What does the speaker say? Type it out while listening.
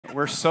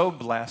we're so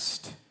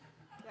blessed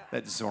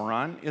that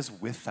Zoran is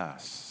with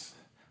us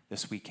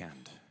this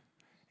weekend.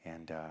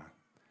 And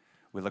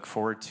we look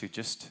forward to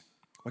just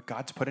what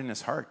God's put in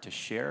his heart to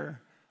share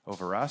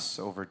over us,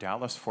 over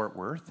Dallas, Fort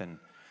Worth, and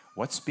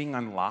what's being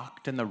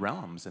unlocked in the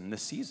realms in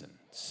this season.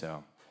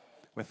 So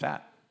with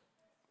that,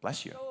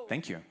 bless you.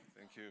 Thank you.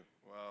 Thank you.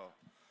 Wow.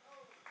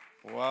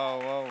 Wow,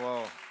 wow,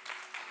 wow.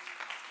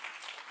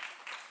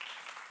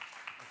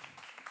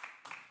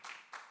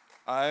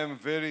 I am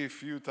very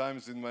few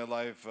times in my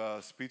life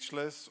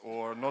speechless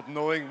or not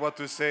knowing what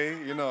to say,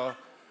 you know.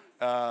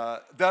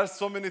 There are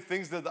so many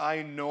things that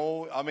I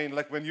know. I mean,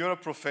 like when you're a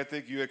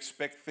prophetic, you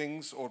expect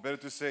things, or better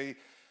to say,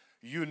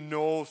 you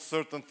know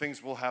certain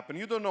things will happen.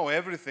 You don't know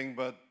everything,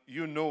 but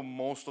you know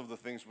most of the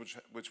things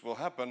which will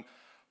happen.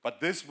 But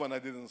this one I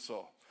didn't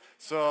saw.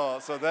 So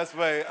that's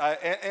why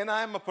and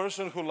I'm a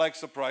person who likes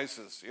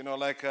surprises. You know,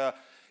 like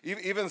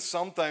even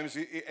sometimes,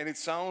 and it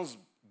sounds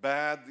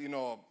bad, you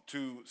know,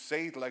 to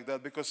say it like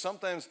that, because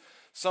sometimes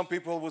some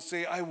people will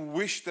say, I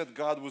wish that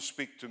God would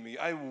speak to me.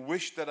 I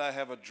wish that I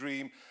have a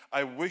dream.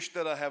 I wish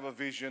that I have a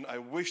vision. I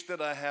wish that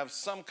I have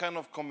some kind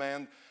of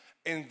command.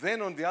 And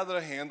then on the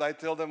other hand, I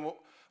tell them,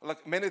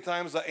 like many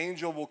times the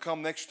angel will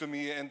come next to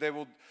me and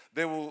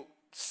they will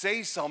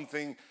say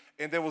something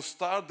and they will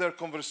start their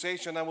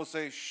conversation. I will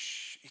say,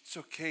 shh, it's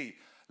okay.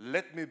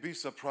 Let me be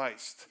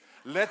surprised.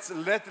 Let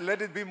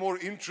it be more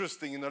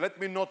interesting, you know. Let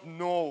me not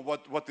know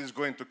what is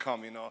going to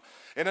come, you know.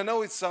 And I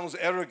know it sounds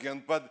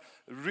arrogant, but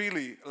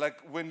really, like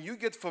when you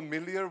get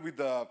familiar with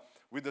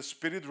the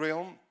spirit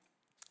realm,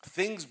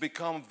 things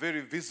become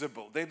very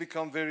visible. They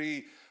become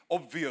very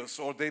obvious,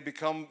 or they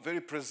become very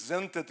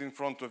presented in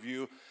front of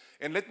you.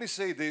 And let me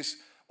say this,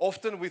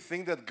 often we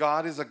think that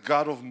God is a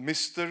God of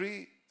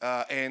mystery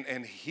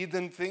and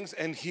hidden things,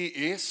 and He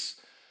is,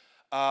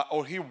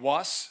 or He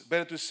was,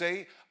 better to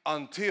say,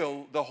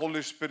 until the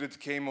Holy Spirit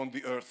came on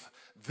the earth.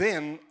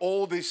 Then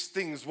all these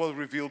things were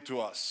revealed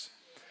to us.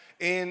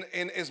 And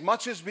as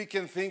much as we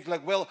can think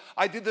like, well,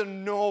 I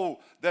didn't know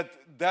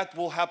that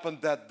will happen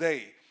that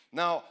day.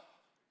 Now,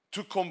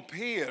 to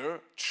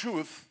compare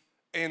truth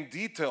and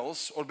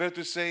details, or better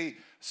to say,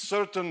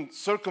 certain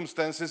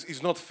circumstances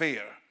is not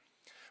fair.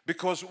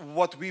 Because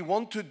what we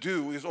want to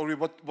do is, or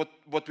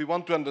what we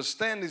want to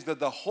understand is that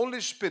the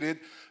Holy Spirit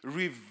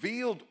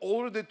revealed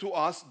already to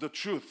us the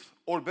truth.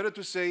 Or better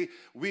to say,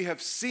 we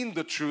have seen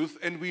the truth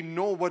and we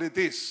know what it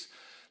is.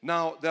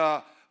 Now,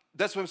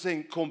 that's what I'm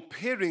saying,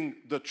 comparing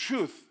the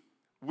truth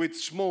with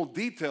small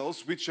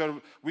details which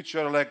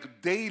are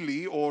like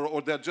daily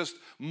or they're just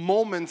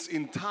moments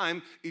in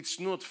time, it's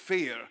not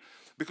fair.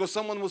 Because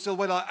someone will say,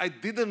 well, I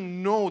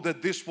didn't know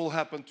that this will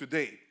happen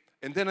today.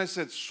 And then I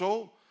said,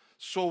 so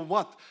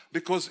what?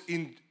 Because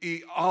in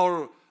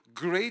our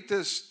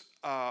greatest,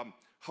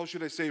 how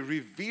should I say,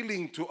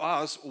 revealing to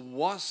us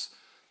was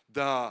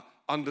the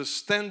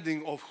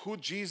understanding of who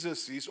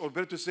Jesus is, or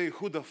better to say,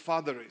 who the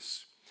Father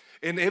is.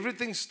 And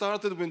everything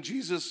started when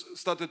Jesus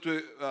started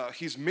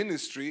his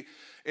ministry,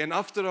 and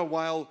after a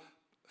while,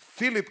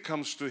 Philip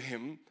comes to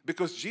him,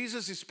 because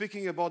Jesus is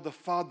speaking about the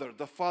Father,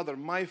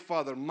 my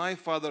Father, my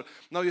Father.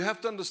 Now you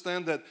have to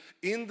understand that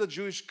in the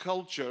Jewish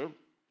culture,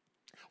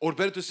 or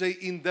better to say,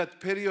 in that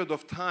period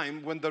of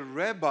time when the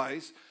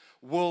rabbis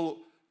will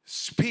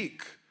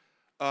speak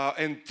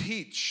and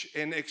teach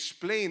and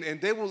explain,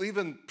 and they will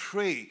even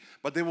pray,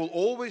 but they will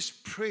always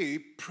pray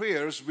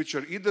prayers which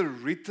are either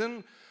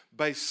written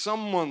by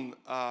someone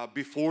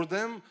before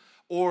them,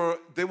 or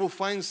they will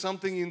find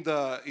something in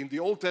the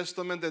Old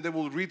Testament and they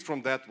will read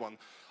from that one.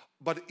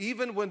 But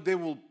even when they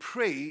will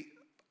pray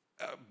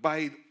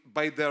by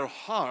their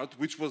heart,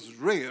 which was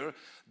rare,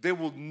 they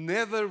will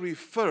never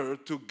refer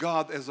to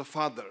God as a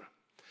Father.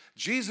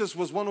 Jesus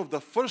was one of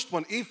the first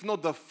one, if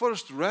not the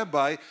first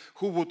rabbi,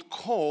 who would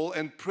call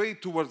and pray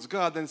towards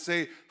God and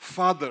say,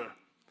 Father.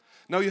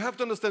 Now you have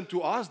to understand,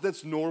 to us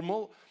that's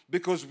normal,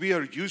 because we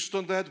are used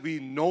to that. We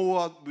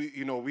know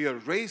we are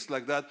raised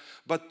like that.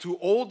 But to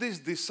all these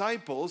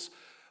disciples,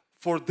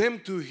 for them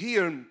to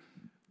hear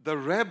the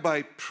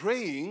rabbi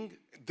praying,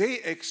 they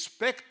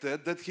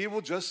expected that he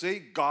would just say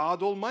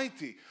God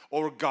Almighty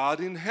or God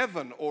in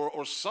heaven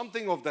or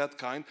something of that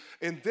kind.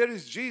 And there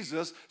is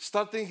Jesus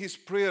starting his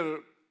prayer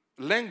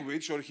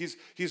language, or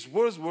his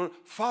words were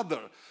Father.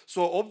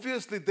 So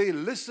obviously they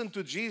listened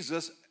to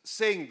Jesus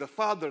saying the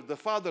Father, the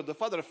Father, the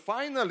Father.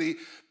 Finally,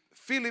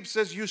 Philip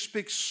says, you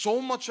speak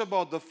so much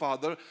about the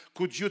Father,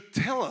 could you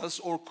tell us,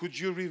 or could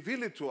you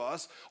reveal it to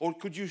us, or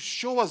could you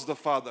show us the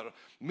Father?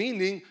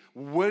 Meaning,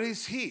 where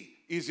is He?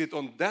 Is it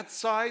on that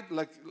side?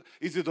 Like,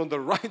 is it on the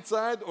right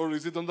side, or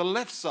is it on the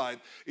left side?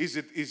 Is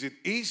it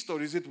east,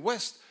 or is it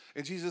west?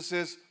 And Jesus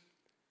says,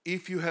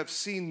 if you have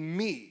seen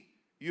me,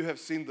 you have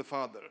seen the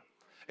Father.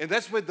 And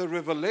that's why the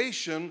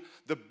revelation,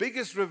 the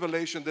biggest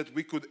revelation that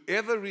we could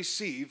ever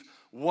receive,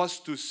 was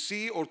to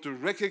see or to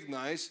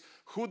recognize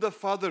who the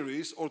Father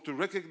is, or to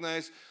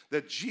recognize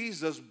that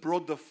Jesus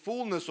brought the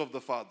fullness of the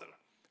Father.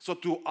 So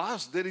to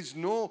us, there is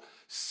no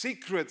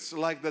secrets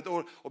like that,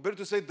 or better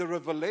to say, the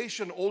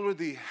revelation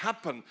already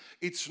happened.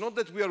 It's not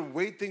that we are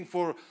waiting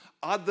for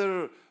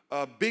other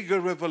bigger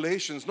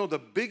revelations. No, the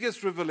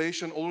biggest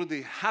revelation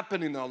already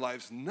happened in our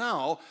lives.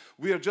 Now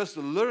we are just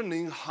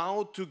learning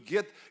how to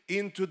get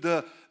into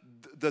the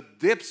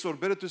depths, or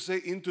better to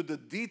say, into the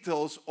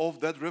details of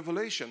that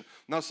revelation.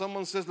 Now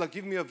someone says, like,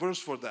 give me a verse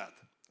for that.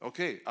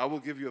 Okay, I will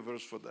give you a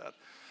verse for that.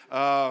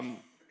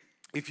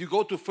 If you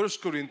go to 1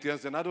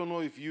 Corinthians, and I don't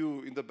know if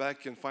you in the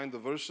back can find the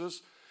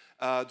verses,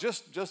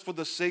 just for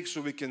the sake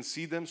so we can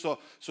see them. So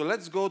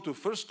let's go to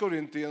 1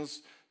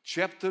 Corinthians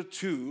chapter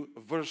 2,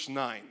 verse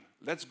 9.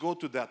 Let's go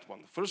to that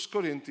one. 1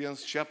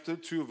 Corinthians chapter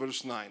 2,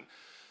 verse 9.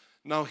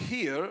 Now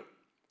here,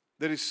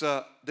 there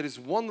is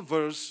one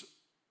verse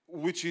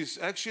which is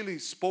actually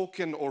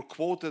spoken or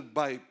quoted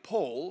by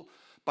Paul,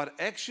 but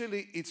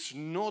actually it's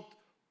not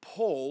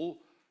Paul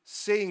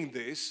saying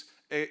this.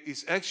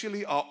 It's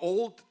actually an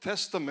Old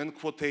Testament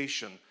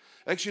quotation.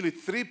 Actually,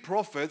 3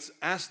 prophets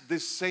asked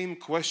this same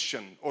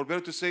question, or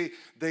better to say,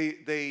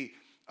 they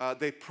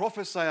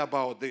prophesy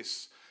about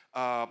this.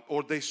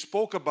 Or they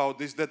spoke about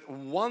this, that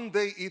one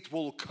day it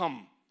will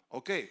come.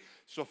 Okay,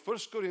 so 1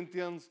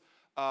 Corinthians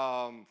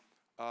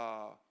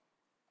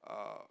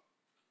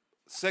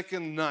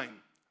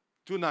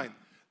 2:9.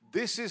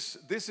 This is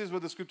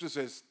what the scripture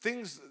says.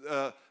 Things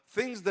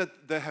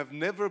that there have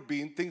never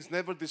been, things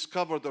never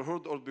discovered or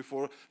heard of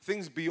before,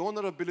 things beyond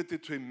our ability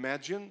to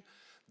imagine.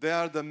 They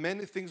are the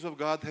many things of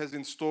God has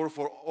in store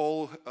for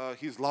all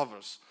His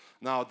lovers.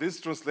 Now, this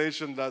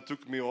translation that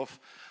took me off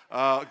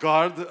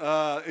guard.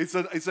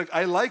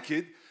 I like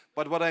it,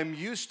 but what I'm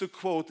used to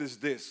quote is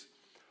this: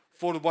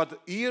 for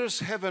what ears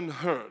haven't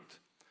heard,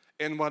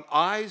 and what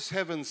eyes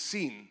haven't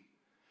seen,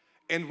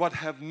 and what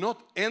have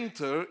not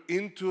entered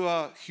into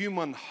a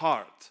human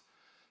heart,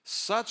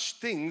 such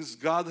things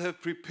God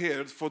have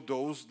prepared for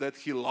those that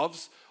He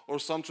loves, or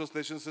some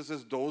translations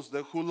says those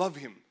that who love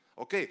Him.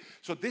 Okay,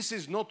 so this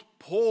is not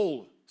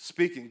Paul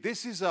speaking.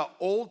 This is an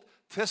Old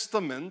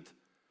Testament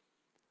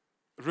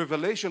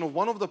revelation of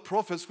one of the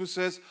prophets who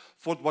says,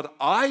 for what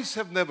eyes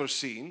have never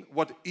seen,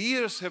 what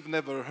ears have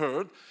never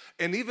heard,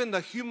 and even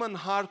the human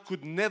heart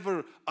could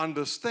never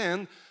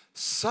understand,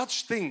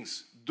 such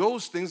things,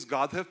 those things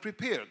God have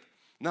prepared.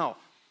 Now,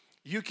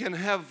 you can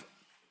have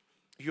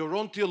your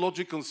own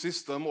theological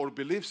system or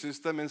belief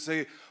system and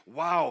say,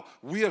 wow,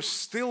 we are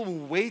still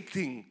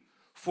waiting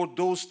for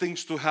those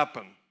things to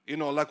happen. You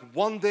know, like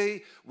one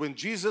day when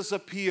Jesus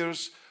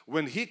appears,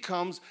 when He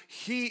comes,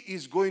 He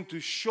is going to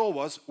show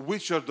us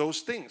which are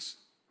those things.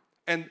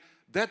 And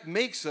that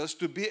makes us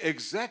to be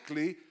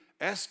exactly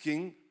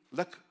asking,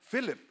 like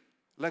Philip,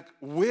 like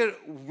where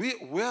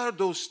are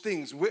those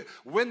things?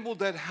 When will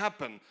that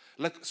happen?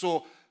 Like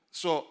so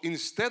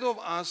instead of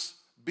us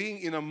being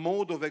in a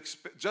mode of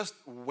just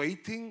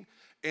waiting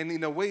and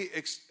in a way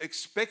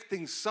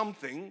expecting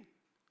something,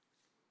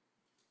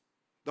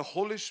 the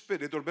Holy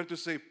Spirit, or better to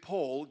say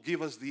Paul,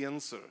 give us the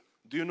answer.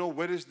 Do you know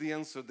where is the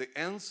answer? The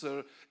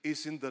answer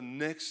is in the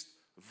next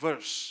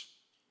verse.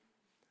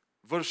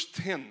 Verse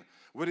 10,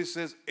 where it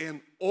says,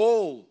 and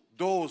all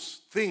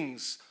those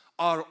things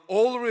are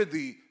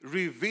already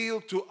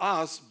revealed to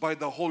us by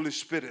the Holy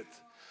Spirit.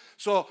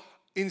 So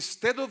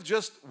instead of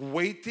just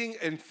waiting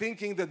and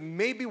thinking that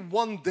maybe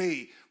one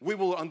day we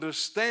will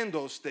understand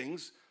those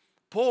things,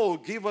 Paul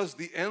gave us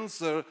the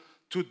answer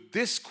to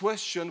this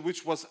question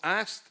which was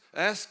asked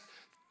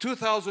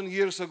 2,000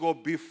 years ago,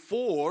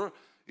 before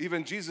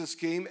even Jesus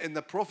came, and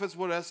the prophets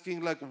were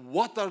asking, like,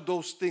 what are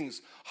those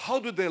things? How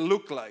do they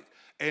look like?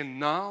 And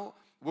now,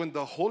 when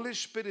the Holy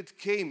Spirit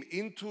came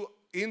into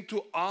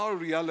our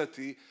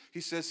reality,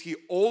 He says He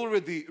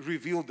already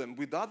revealed them.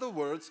 With other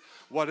words,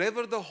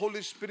 whatever the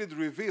Holy Spirit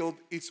revealed,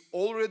 it's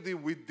already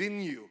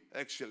within you,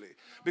 actually.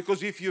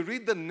 Because if you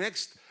read the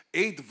next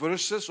 8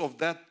 verses of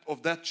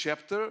that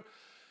chapter,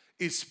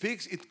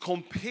 it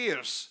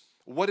compares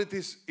what it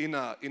is in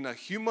a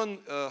human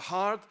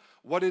heart,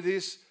 what it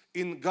is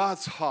in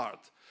God's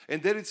heart.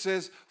 And then it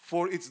says,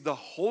 for it's the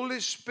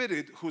Holy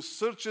Spirit who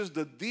searches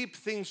the deep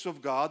things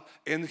of God,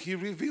 and He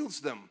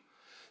reveals them.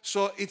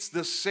 So it's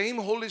the same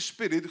Holy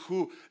Spirit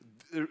who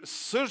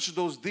searches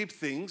those deep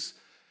things,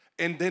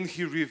 and then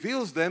He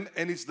reveals them,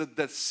 and it's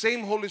that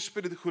same Holy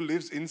Spirit who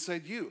lives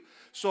inside you.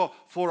 So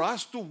for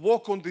us to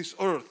walk on this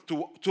earth,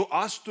 to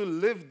us to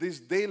live this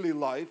daily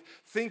life,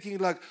 thinking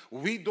like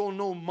we don't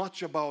know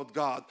much about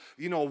God,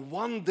 you know,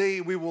 one day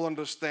we will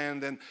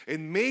understand, and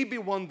maybe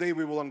one day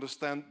we will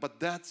understand, but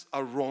that's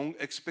a wrong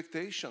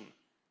expectation.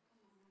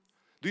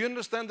 Do you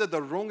understand that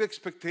the wrong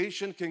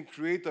expectation can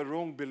create a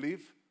wrong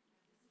belief?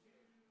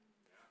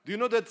 Do you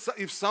know that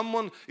if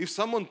someone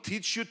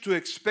teaches you to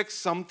expect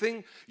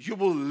something, you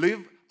will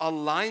live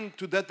aligned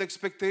to that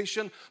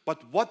expectation?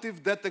 But what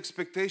if that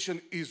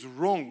expectation is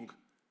wrong?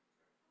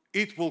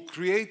 It will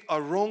create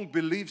a wrong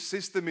belief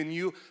system in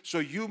you. So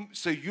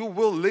you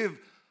will live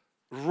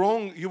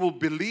wrong. You will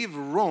believe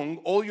wrong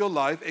all your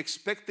life,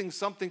 expecting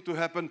something to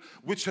happen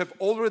which have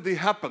already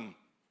happened.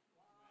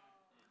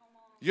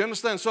 You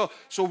understand? So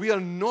we are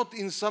not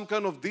in some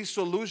kind of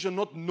disillusion,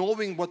 not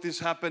knowing what is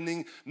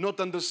happening, not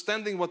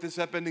understanding what is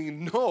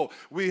happening. No,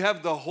 we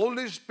have the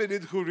Holy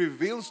Spirit who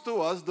reveals to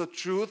us the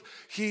truth.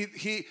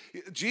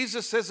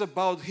 Jesus says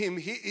about him,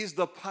 he is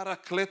the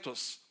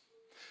Parakletos.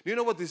 You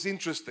know what is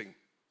interesting?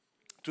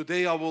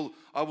 Today I will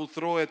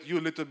throw at you a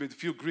little bit,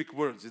 few Greek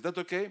words. Is that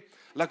okay?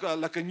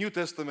 Like a New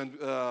Testament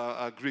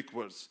Greek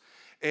words.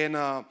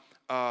 And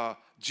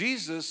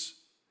Jesus.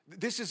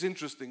 This is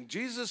interesting.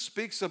 Jesus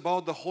speaks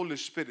about the Holy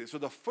Spirit. So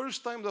the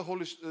first time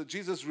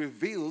Jesus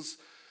reveals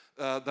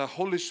the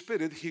Holy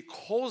Spirit, he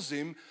calls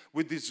him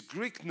with this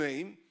Greek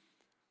name,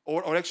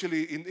 or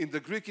actually in the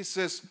Greek it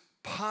says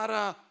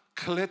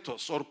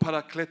Parakletos or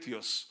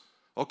Parakletios.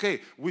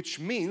 Okay, which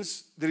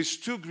means there is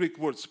two Greek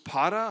words.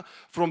 Para,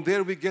 from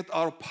there we get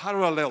our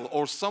parallel,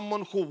 or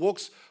someone who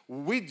walks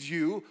with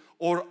you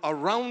or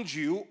around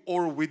you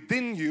or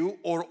within you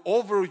or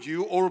over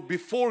you or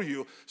before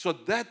you. So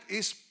that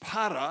is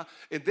para.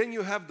 And then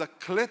you have the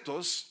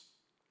kletos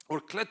or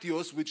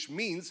kletios, which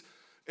means,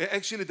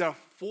 actually there are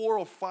 4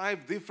 or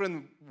 5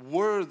 different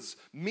words,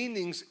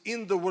 meanings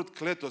in the word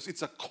kletos.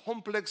 It's a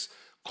complex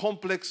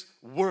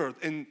word,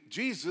 and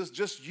Jesus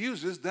just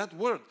uses that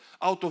word.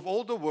 Out of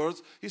all the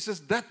words, he says,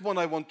 that one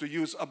I want to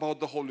use about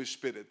the Holy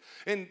Spirit.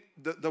 And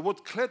the word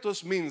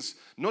kletos means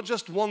not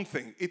just one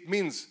thing. It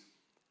means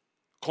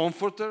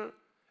comforter,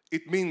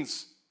 it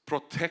means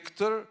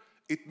protector,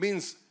 it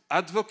means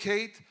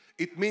advocate,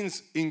 it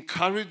means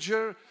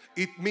encourager,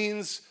 it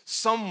means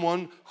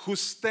someone who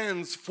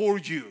stands for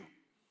you.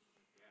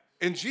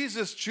 And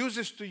Jesus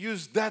chooses to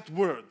use that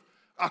word,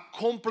 a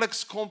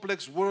complex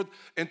word,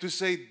 and to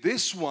say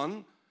this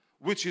one,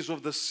 which is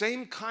of the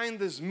same kind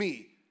as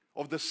me,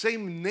 of the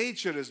same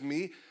nature as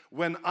me,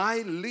 when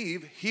I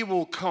leave, he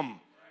will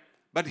come.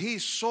 But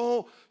he's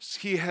so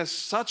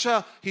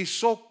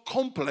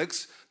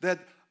complex that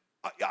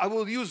I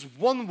will use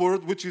one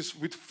word which is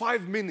with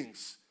 5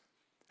 meanings.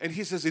 And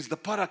he says it's the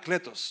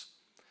Parakletos.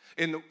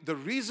 And the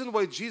reason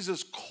why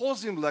Jesus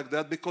calls him like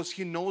that, because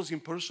he knows him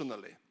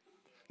personally.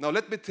 Now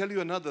let me tell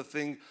you another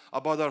thing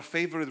about our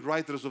favorite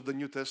writers of the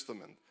New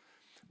Testament.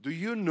 Do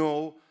you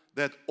know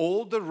that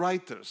all the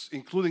writers,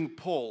 including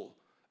Paul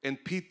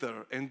and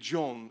Peter and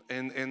John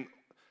and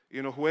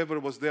whoever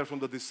was there from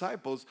the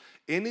disciples,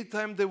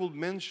 anytime they will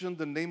mention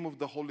the name of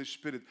the Holy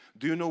Spirit,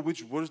 do you know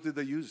which words did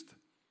they use?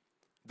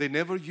 They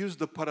never used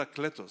the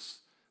Parakletos.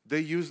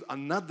 They used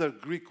another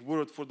Greek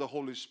word for the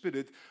Holy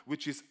Spirit,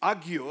 which is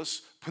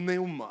agios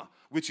pneuma,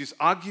 which is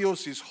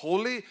agios is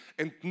holy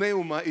and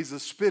pneuma is a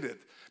spirit.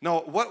 Now,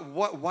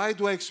 why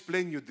do I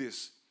explain you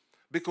this?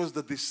 Because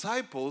the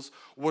disciples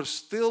were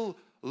still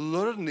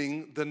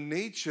learning the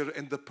nature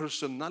and the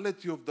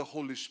personality of the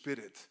Holy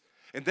Spirit.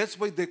 And that's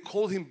why they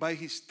call him by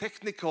his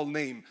technical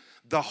name,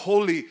 the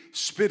Holy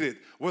Spirit.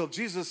 Well,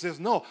 Jesus says,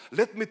 no,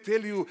 let me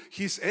tell you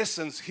his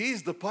essence. He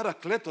is the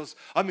Parakletos.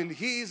 I mean,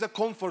 he is a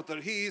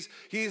comforter. He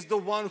is the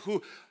one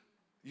who,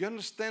 you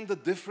understand the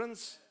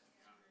difference?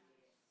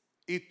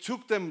 It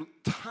took them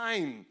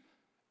time,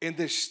 and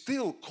they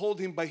still called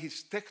him by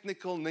his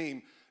technical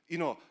name.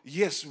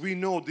 Yes, we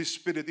know this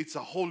Spirit. It's a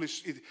Holy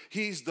Spirit.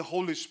 He is the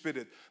Holy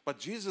Spirit. But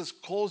Jesus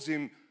calls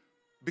him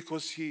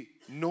because he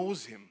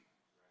knows him.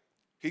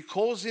 He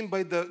calls him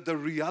by the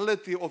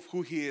reality of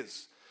who he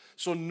is.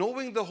 So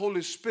knowing the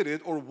Holy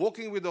Spirit or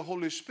walking with the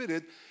Holy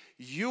Spirit,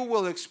 you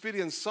will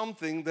experience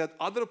something that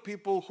other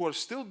people who are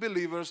still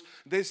believers,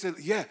 they said,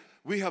 yeah,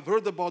 we have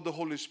heard about the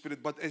Holy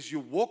Spirit, but as you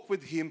walk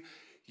with him,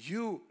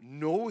 you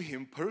know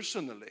him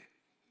personally.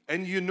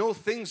 And you know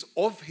things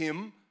of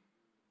him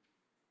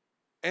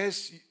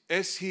as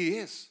he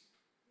is.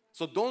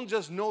 So don't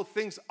just know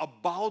things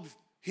about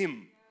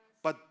him,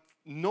 but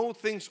know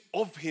things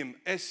of him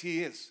as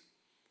he is.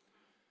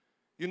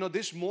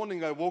 This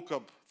morning I woke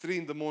up 3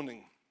 in the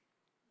morning,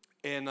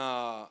 and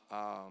I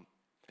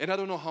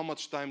don't know how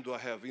much time do I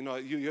have.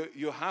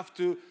 You have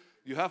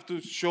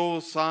to show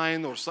a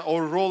sign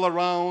or roll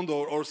around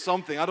or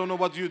something. I don't know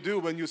what you do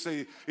when you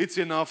say it's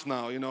enough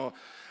now.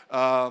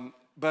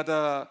 But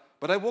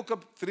I woke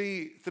up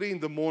 3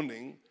 in the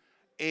morning,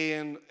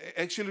 and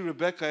actually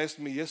Rebecca asked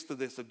me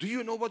yesterday, said, do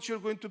you know what you're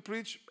going to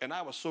preach? And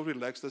I was so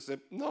relaxed. I said,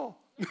 no.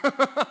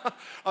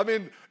 I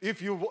mean,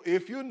 if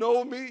you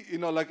know me,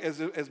 like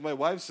as my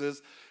wife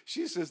says,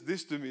 she says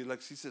this to me,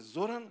 like she says,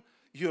 Zoran,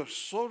 you're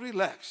so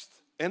relaxed,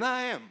 and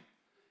I am.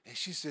 And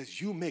she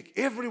says, you make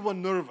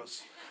everyone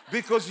nervous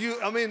because you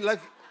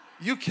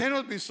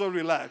cannot be so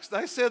relaxed.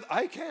 I said,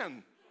 I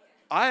can.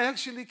 I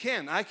actually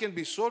can. I can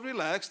be so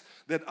relaxed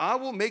that I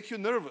will make you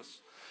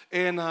nervous.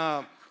 And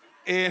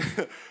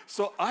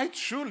so I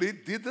truly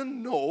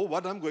didn't know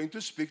what I'm going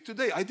to speak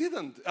today. I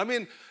didn't. I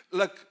mean,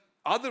 like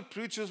other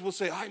preachers will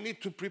say, I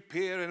need to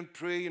prepare and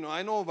pray.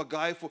 I know of a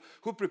guy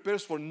who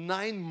prepares for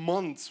 9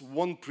 months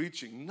one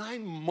preaching.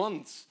 9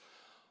 months.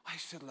 I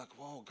said like,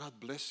 wow, God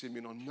bless him,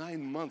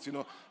 9 months,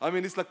 I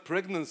mean, it's like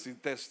pregnancy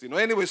test,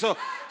 Anyway, so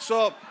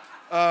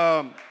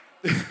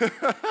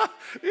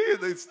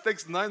it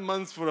takes 9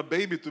 months for a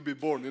baby to be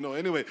born,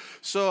 Anyway,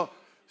 so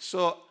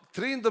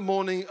 3 in the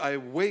morning, I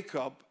wake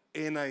up,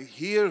 and I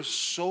hear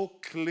so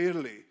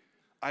clearly,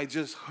 I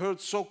just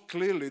heard so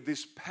clearly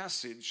this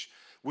passage,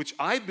 which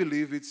I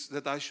believe it's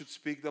that I should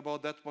speak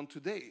about that one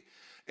today.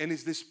 And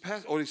it's this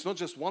passage, or it's not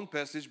just one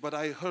passage, but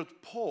I heard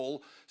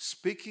Paul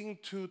speaking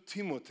to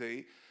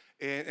Timothy,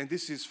 and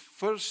this is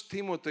 1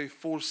 Timothy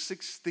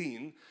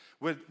 4:16,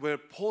 where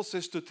Paul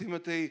says to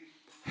Timothy,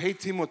 hey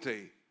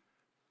Timothy,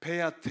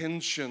 pay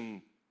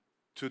attention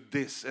to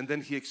this. And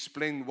then he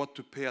explained what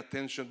to pay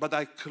attention. But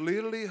I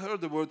clearly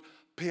heard the word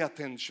pay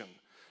attention.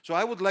 So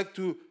I would like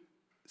to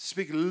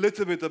speak a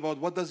little bit about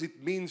what does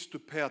it mean to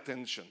pay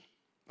attention.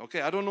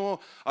 Okay, I don't know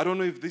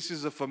if this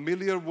is a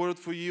familiar word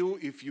for you,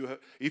 if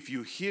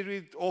you hear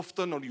it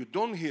often or you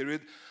don't hear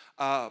it,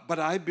 but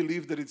I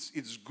believe that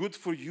it's good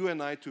for you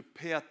and I to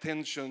pay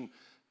attention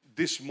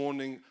this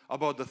morning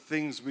about the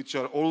things which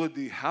are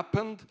already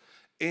happened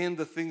and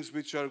the things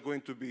which are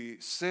going to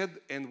be said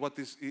and what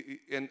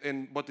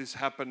is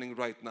happening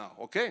right now.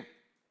 Okay.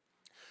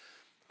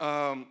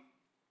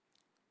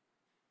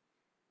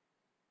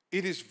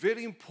 It is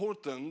very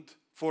important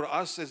for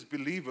us as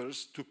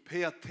believers to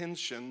pay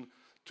attention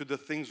to the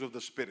things of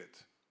the Spirit.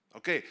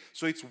 Okay,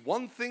 so it's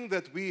one thing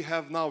that we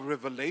have now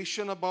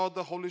revelation about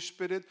the Holy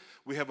Spirit.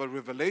 We have a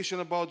revelation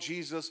about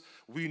Jesus.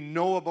 We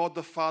know about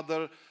the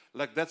Father.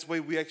 Like that's why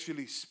we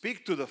actually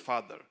speak to the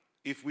Father.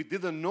 If we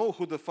didn't know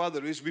who the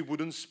Father is, we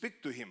wouldn't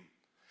speak to Him.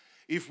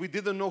 If we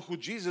didn't know who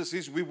Jesus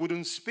is, we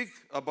wouldn't speak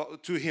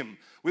to Him.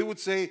 We would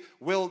say,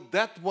 well,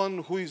 that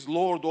one who is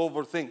Lord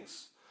over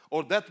things,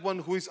 or that one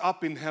who is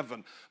up in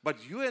heaven.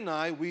 But you and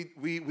I,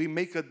 we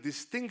make a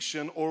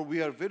distinction, or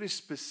we are very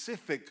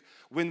specific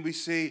when we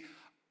say,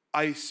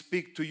 I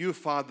speak to you,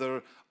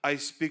 Father, I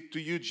speak to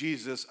you,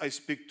 Jesus, I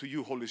speak to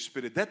you, Holy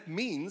Spirit. That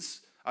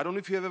means, I don't know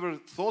if you have ever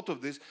thought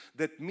of this,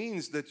 that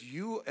means that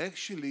you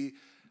actually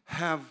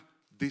have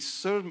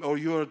discernment, or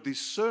you are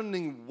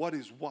discerning what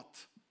is what.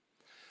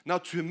 Now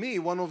to me,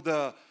 one of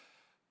the,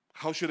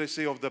 how should I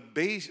say, of the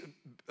base,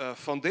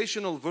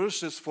 foundational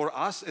verses for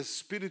us as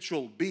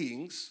spiritual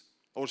beings,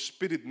 or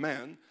spirit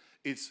man,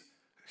 it's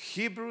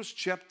Hebrews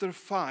chapter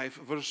 5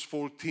 verse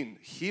 14.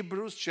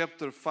 Hebrews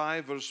chapter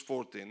 5 verse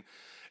 14.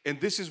 And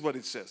this is what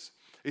it says.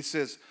 It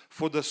says,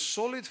 for the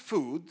solid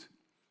food,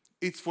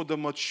 it's for the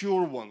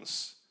mature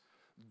ones,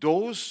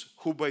 those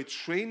who by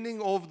training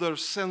of their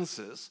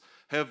senses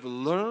have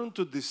learned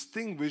to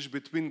distinguish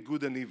between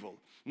good and evil.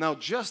 Now,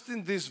 just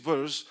in this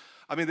verse,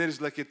 I mean, there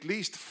is like at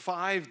least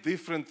 5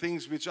 different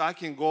things which I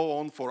can go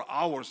on for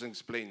hours and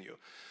explain you.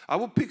 I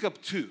will pick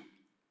up 2.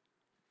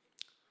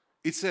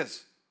 It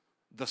says,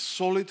 the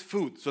solid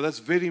food. So that's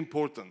very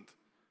important.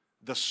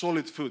 The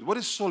solid food. What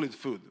is solid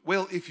food?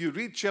 Well, if you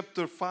read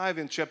chapter 5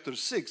 and chapter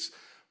 6,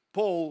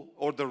 Paul,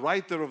 or the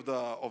writer of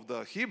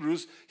the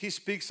Hebrews, he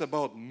speaks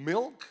about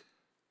milk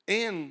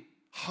and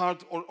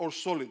hard or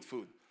solid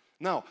food.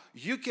 Now,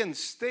 you can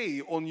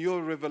stay on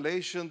your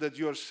revelation that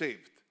you are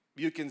saved.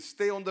 You can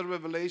stay on the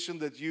revelation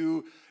that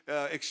you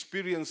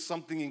experience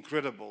something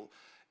incredible.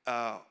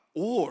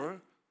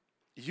 Or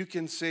you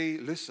can say,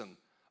 listen,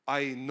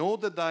 I know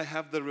that I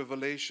have the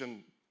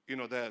revelation,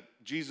 that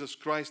Jesus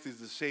Christ is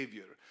the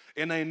Savior.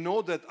 And I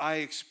know that I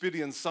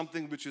experience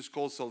something which is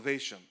called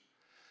salvation.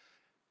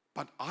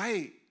 But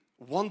I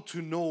want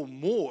to know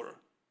more.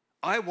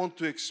 I want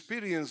to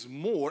experience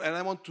more, and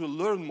I want to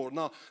learn more.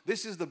 Now,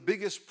 this is the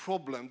biggest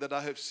problem that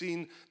I have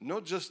seen,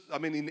 not just,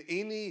 in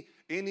any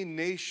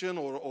nation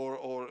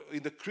or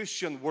in the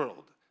Christian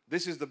world.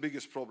 This is the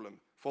biggest problem.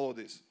 Follow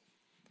this.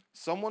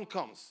 Someone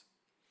comes,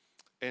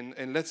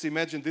 and let's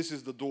imagine this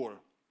is the door.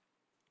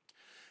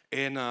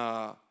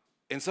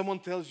 And someone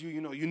tells you,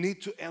 you need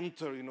to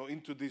enter,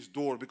 into this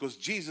door because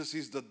Jesus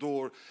is the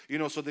door.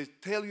 So they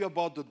tell you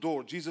about the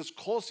door. Jesus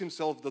calls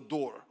Himself the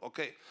door,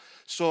 okay?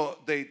 So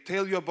they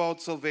tell you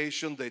about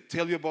salvation. They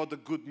tell you about the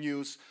good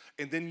news.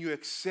 And then you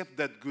accept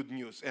that good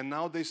news. And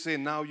now they say,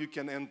 now you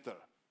can enter,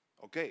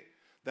 okay?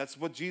 That's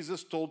what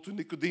Jesus told to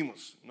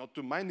Nicodemus. Not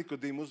to my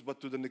Nicodemus,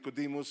 but to the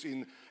Nicodemus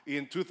in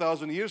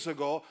 2,000 years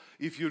ago.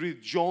 If you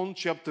read John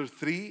chapter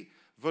 3,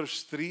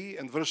 verse 3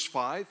 and verse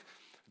 5,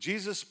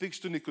 Jesus speaks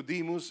to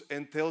Nicodemus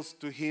and tells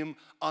to him,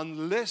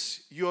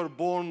 unless you are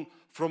born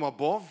from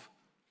above,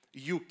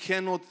 you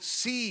cannot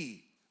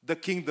see the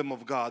kingdom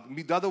of God.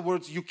 In other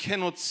words, you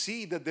cannot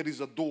see that there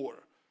is a door.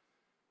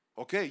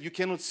 Okay, you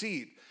cannot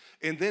see it.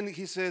 And then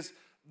he says,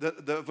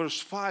 the verse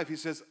 5, he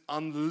says,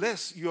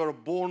 unless you are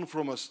born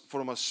from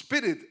a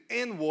spirit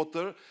and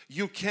water,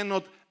 you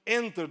cannot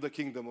enter the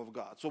kingdom of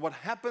God. So what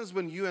happens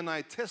when you and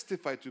I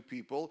testify to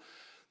people,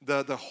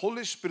 the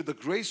Holy Spirit, the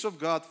grace of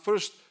God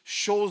first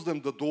shows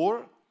them the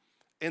door,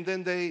 and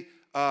then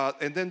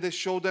they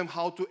show them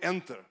how to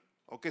enter.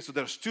 Okay, so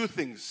there's 2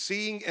 things,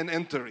 seeing and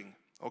entering.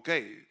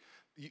 Okay,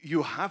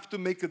 you have to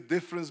make a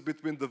difference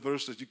between the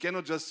verses. You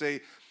cannot just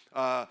say,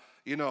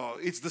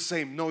 it's the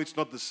same. No, it's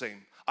not the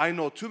same. I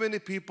know too many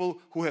people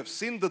who have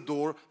seen the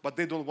door, but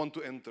they don't want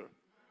to enter.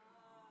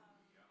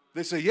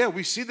 They say, yeah,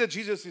 we see that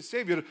Jesus is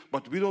Savior,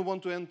 but we don't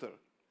want to enter.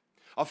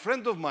 A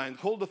friend of mine,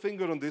 hold the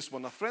finger on this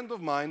one, a friend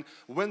of mine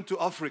went to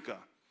Africa.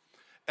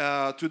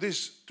 to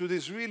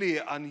this really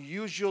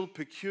unusual,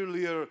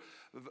 peculiar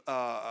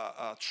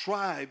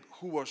tribe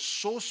who were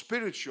so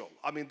spiritual.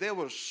 I mean, they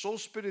were so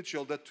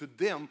spiritual that to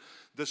them,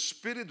 the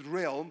spirit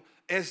realm,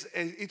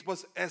 it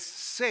was as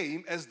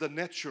same as the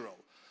natural.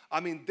 I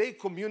mean, they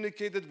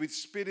communicated with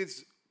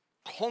spirits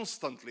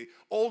constantly,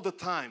 all the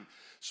time.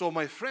 So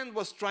my friend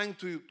was trying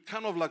to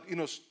kind of like,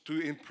 to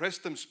impress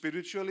them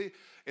spiritually.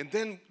 And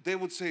then they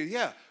would say,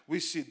 yeah, we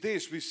see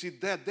this, we see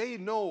that. They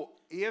know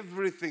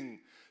everything.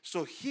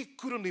 So he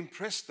couldn't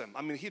impress them.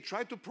 I mean, he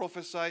tried to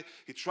prophesy.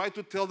 He tried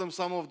to tell them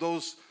some of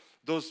those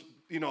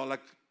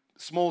like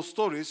small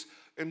stories.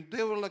 And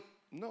they were like,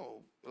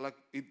 no,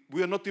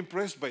 we are not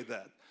impressed by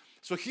that.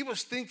 So he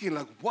was thinking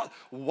like,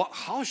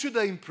 how should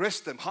I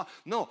impress them?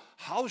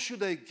 How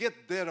should I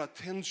get their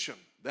attention?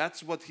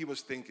 That's what he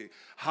was thinking.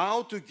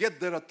 How to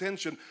get their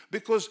attention.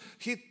 Because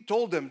he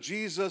told them,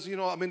 Jesus,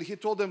 he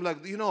told them like,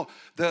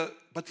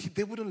 but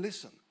they wouldn't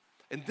listen.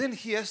 And then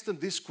he asked them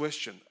this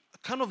question, a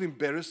kind of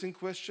embarrassing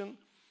question.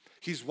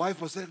 His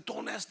wife was like,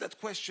 don't ask that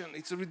question.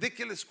 It's a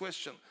ridiculous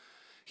question.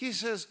 He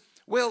says,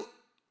 well,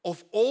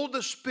 of all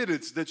the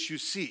spirits that you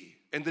see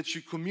and that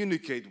you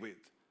communicate with,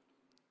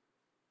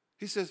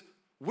 he says,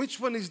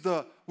 which one is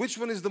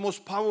the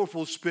most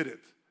powerful spirit?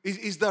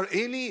 Is there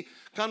any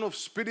kind of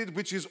spirit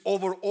which is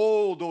over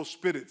all those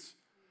spirits?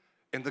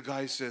 And the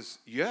guy says,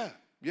 yeah,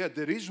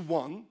 there is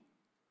one.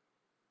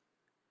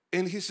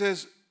 And he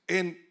says,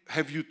 and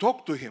have you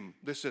talked to him?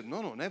 They said,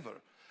 no, never.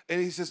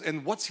 And he says,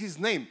 and what's his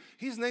name?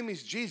 His name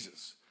is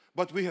Jesus.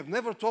 But we have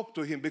never talked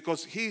to him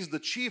because he is the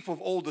chief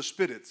of all the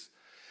spirits.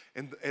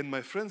 And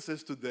my friend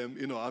says to them,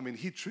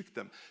 he tricked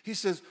them. He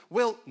says,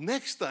 well,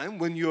 next time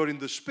when you're in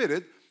the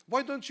spirit,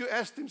 why don't you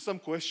ask him some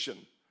question?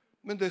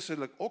 And they said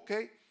like,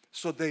 okay.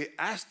 So they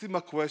asked him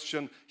a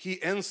question.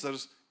 He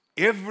answers.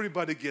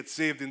 Everybody gets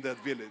saved in that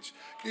village.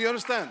 You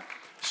understand?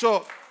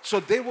 So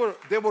they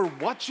were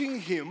watching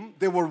him.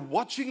 They were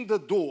watching the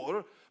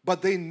door,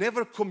 but they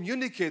never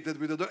communicated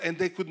with the door, and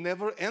they could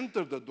never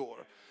enter the door.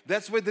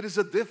 That's why there is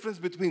a difference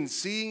between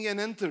seeing and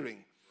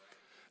entering.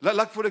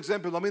 Like for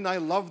example, I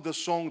love the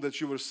song that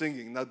you were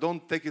singing. Now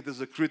don't take it as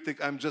a critic.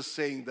 I'm just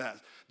saying that.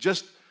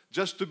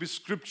 Just to be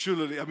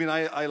scripturally,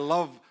 I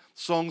love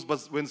songs, but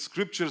when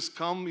scriptures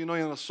come, in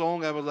a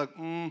song, I was like,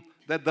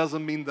 that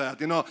doesn't mean that,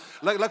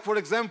 Like for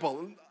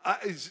example,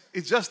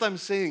 it's just I'm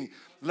saying,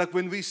 like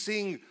when we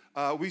sing,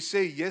 we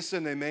say yes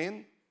and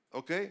amen,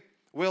 okay?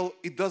 Well,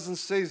 it doesn't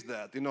say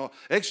that,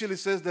 Actually, it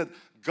says that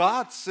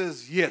God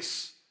says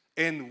yes,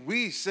 and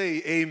we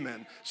say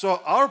amen.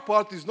 So our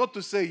part is not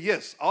to say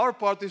yes. Our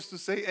part is to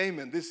say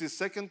amen. This is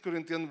 2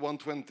 Corinthians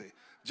 1:20.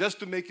 Just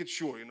to make it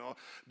sure,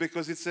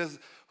 because it says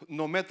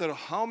no matter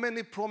how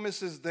many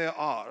promises there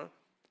are,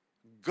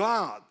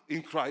 God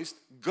in Christ,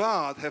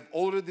 God have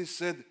already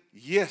said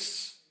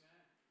yes.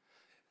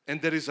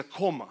 And there is a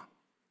comma.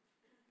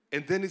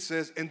 And then it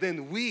says, and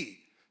then we,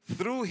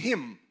 through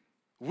Him,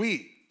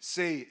 we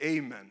say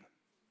amen.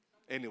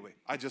 Anyway,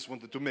 I just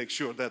wanted to make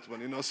sure that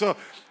one, So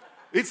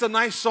it's a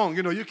nice song,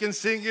 you can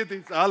sing it.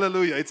 It's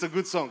hallelujah. It's a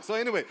good song. So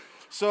anyway,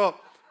 so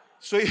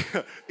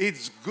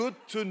it's good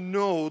to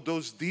know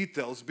those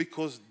details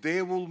because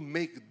they will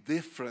make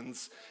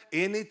difference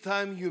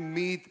anytime you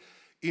meet,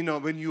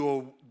 when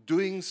you're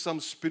doing some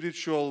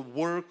spiritual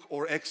work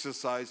or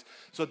exercise.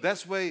 So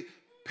that's why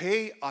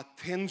pay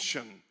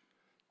attention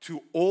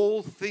to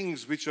all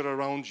things which are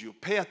around you.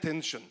 Pay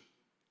attention.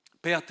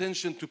 Pay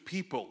attention to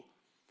people.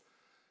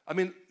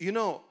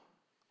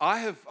 I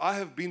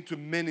have been to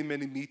many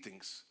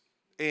meetings,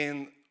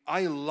 and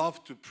I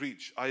love to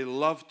preach. I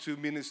love to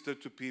minister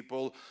to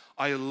people.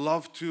 I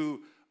love to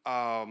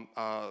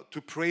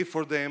pray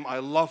for them. I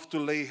love to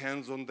lay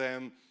hands on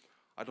them.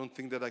 I don't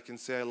think that I can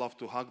say I love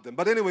to hug them.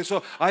 But anyway,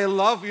 so I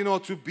love,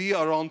 to be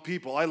around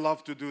people. I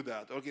love to do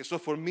that. Okay, so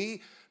for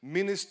me,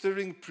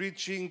 ministering,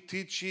 preaching,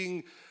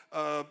 teaching,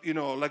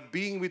 like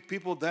being with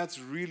people, that's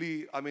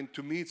really,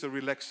 to me, it's a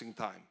relaxing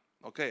time.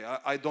 Okay,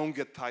 I don't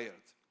get tired.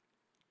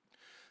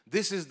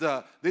 This is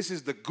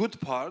the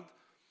good part.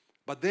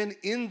 But then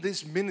in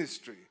this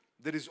ministry,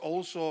 there is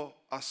also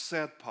a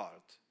sad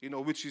part,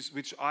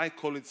 which I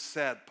call it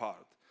sad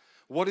part.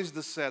 What is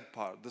the sad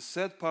part? The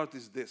sad part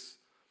is this.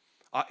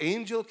 An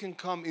angel can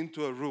come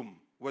into a room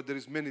where there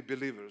is many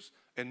believers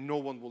and no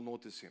one will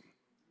notice him.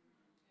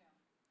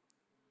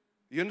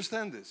 You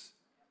understand this?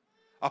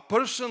 A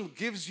person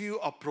gives you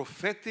a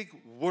prophetic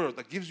word,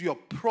 that gives you a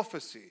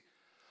prophecy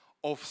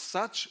of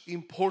such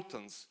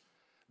importance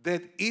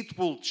that it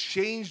will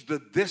change the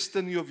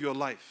destiny of your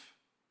life.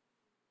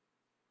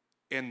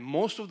 And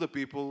most of the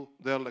people,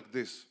 they're like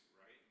this.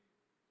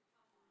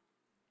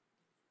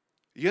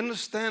 You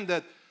understand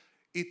that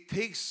it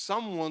takes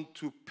someone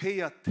to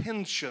pay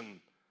attention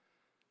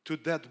to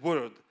that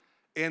word.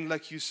 And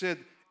like you said,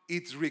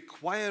 it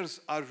requires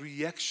a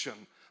reaction.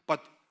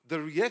 But the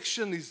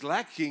reaction is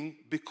lacking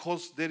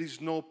because there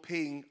is no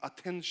paying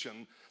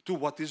attention to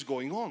what is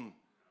going on.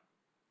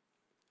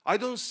 I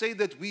don't say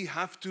that we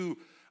have to,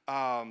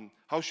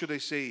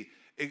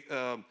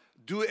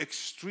 do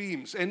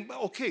extremes. And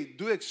okay,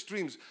 do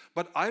extremes.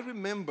 But I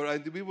remember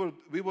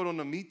we were on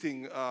a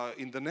meeting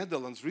in the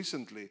Netherlands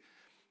recently,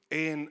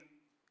 and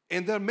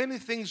there are many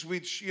things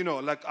which,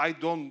 like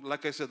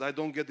I said, I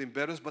don't get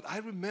embarrassed. But I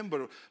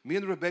remember me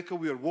and Rebecca,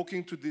 we are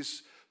walking to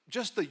this,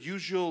 just the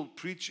usual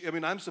preach. I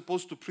mean, I'm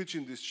supposed to preach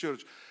in this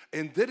church.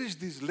 And there is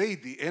this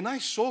lady, and I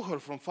saw her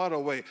from far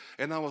away.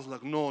 And I was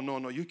like,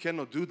 no, you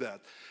cannot do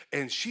that.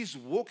 And she's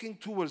walking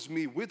towards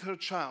me with her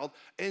child,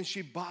 and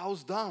she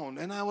bows down.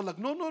 And I was like,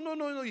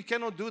 no, you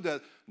cannot do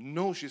that.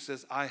 No, she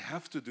says, I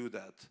have to do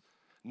that.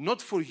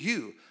 Not for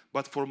you,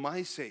 but for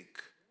my sake.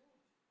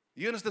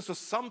 You understand? So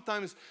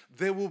sometimes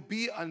there will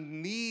be a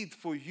need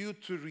for you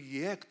to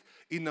react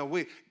in a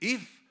way.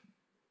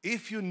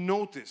 If you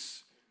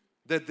notice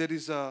that there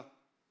is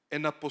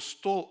an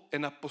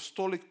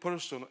apostolic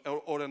person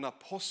or an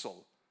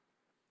apostle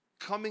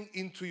coming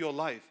into your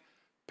life,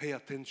 pay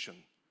attention.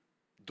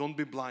 Don't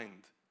be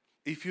blind.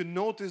 If you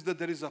notice that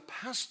there is a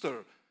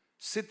pastor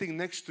sitting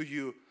next to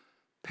you,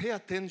 pay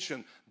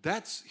attention.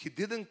 He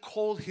didn't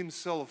call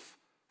himself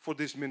for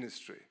this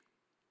ministry.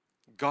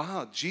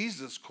 God,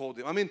 Jesus called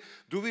him. I mean,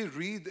 do we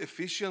read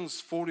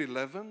Ephesians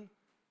 4:11?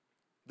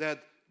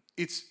 That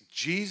it's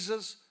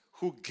Jesus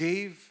who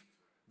gave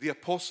the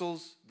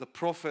apostles, the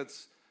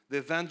prophets, the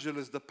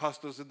evangelists, the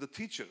pastors, and the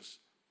teachers.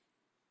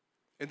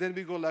 And then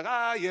we go like,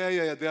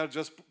 yeah, they are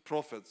just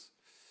prophets.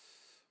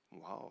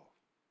 Wow.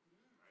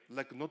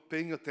 Like not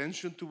paying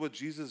attention to what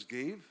Jesus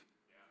gave?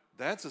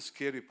 That's a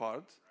scary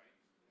part.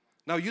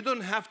 Now, you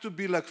don't have to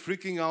be like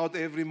freaking out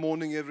every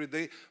morning, every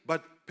day,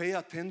 but pay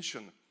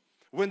attention.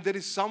 When there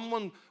is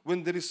someone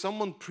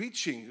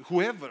preaching,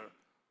 whoever,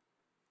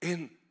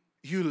 and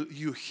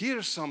you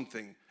hear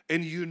something,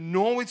 and you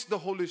know it's the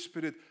Holy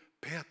Spirit,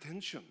 pay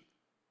attention.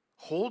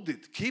 Hold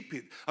it, keep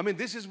it. I mean,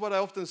 this is what I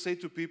often say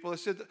to people. I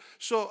said,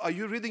 so are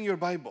you reading your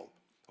Bible?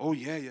 Oh,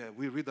 yeah,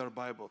 we read our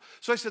Bible.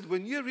 So I said,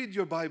 when you read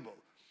your Bible,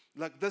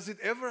 like, does it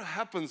ever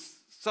happen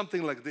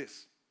something like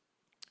this?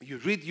 You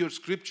read your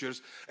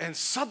scriptures, and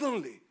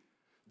suddenly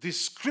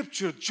this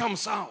scripture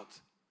jumps out.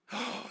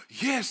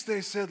 Yes,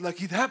 they said,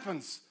 like it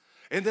happens.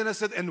 And then I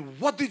said, and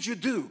what did you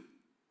do?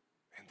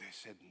 And they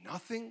said,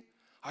 nothing.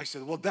 I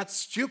said, well, that's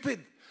stupid.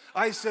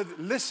 I said,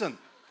 listen.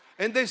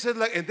 And they said,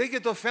 like, and they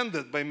get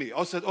offended by me.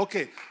 I said,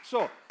 okay.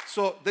 So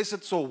they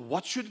said, so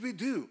what should we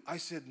do? I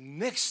said,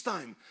 next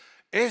time,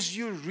 as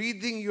you're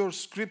reading your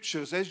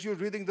scriptures, as you're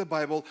reading the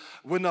Bible,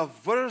 when a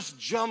verse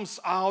jumps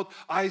out,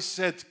 I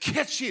said,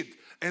 catch it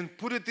and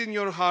put it in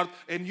your heart,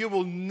 and you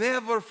will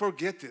never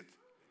forget it.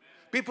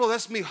 People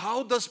ask me,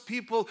 how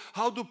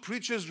do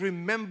preachers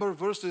remember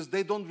verses?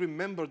 They don't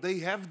remember, they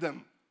have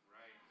them.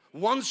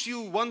 Once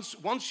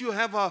you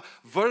have a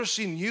verse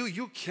in you,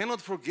 you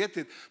cannot forget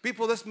it.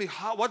 People ask me,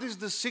 what is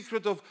the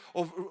secret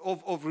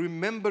of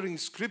remembering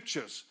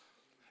scriptures?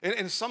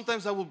 And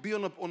sometimes I will be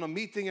on a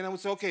meeting and I will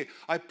say, okay,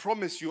 I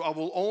promise you, I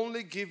will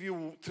only give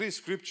you 3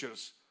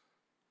 scriptures.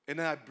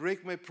 And I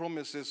break my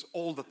promises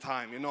all the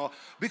time,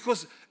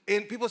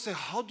 and people say,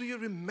 how do you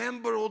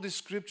remember all these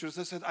scriptures?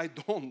 I said, I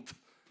don't.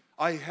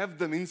 I have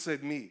them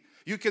inside me.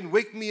 You can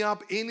wake me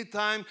up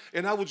anytime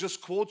and I will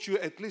just quote you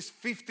at least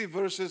 50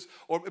 verses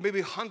or maybe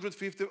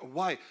 150.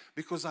 Why?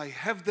 Because I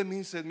have them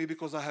inside me,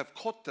 because I have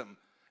caught them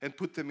and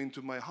put them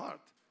into my heart.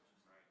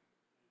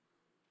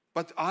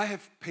 But I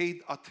have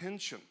paid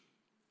attention,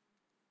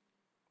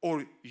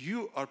 or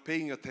you are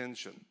paying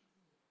attention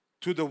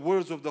to the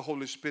words of the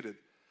Holy Spirit.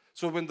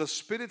 So when the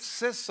Spirit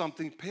says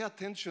something, pay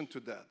attention to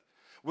that.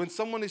 When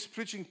someone is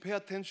preaching, pay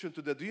attention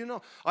to that. Do you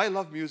know, I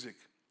love music.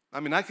 I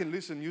mean, I can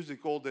listen to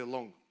music all day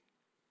long.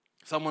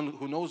 Someone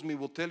who knows me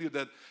will tell you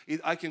that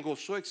I can go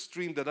so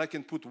extreme that I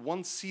can put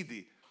one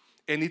CD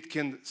and it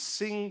can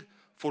sing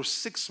for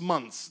 6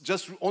 months,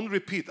 just on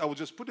repeat. I will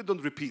just put it on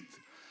repeat.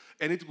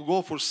 And it will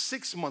go for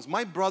 6 months.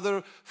 My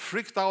brother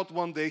freaked out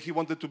one day. He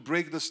wanted to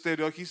break the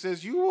stereo. He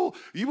says, you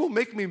will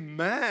make me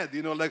mad,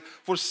 like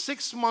for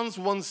 6 months,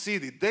 one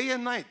CD, day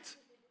and night.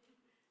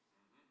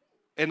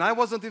 And I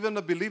wasn't even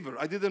a believer.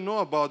 I didn't know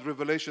about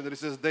Revelation that it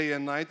says day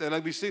and night.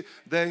 And we see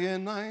day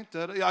and night.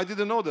 I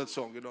didn't know that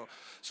song,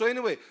 So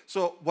anyway,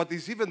 so what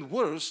is even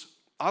worse,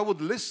 I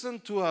would listen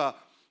to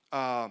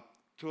a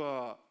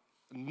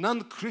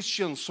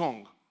non-Christian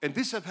song. And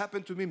this has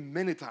happened to me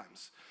many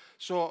times.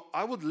 So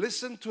I would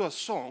listen to a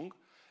song,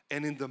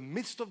 and in the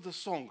midst of the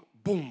song,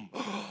 boom,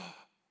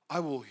 I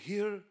will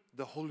hear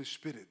the Holy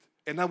Spirit.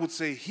 And I would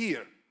say,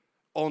 here,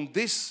 on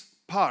this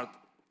part,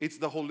 it's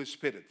the Holy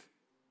Spirit.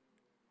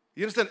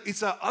 You understand?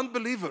 It's an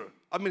unbeliever.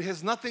 I mean,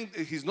 has nothing,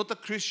 he's not a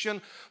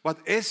Christian, but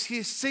as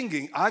he's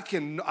singing, I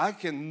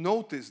can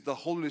notice the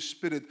Holy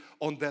Spirit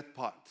on that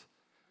part.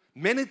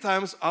 Many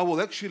times I will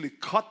actually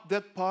cut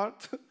that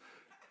part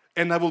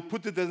and I will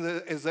put it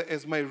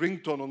as my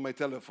ringtone on my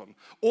telephone.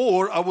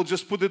 Or I will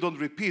just put it on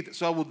repeat.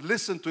 So I would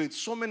listen to it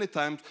so many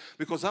times,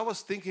 because I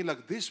was thinking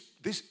like, this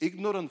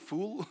ignorant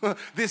fool,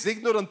 this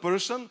ignorant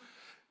person,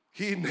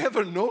 he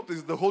never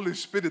noticed the Holy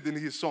Spirit in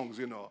his songs,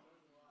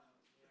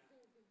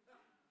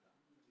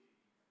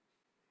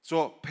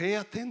 So pay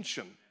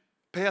attention.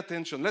 Pay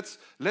attention.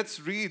 Let's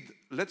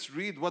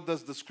read what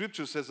does the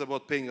scripture says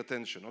about paying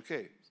attention.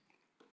 Okay.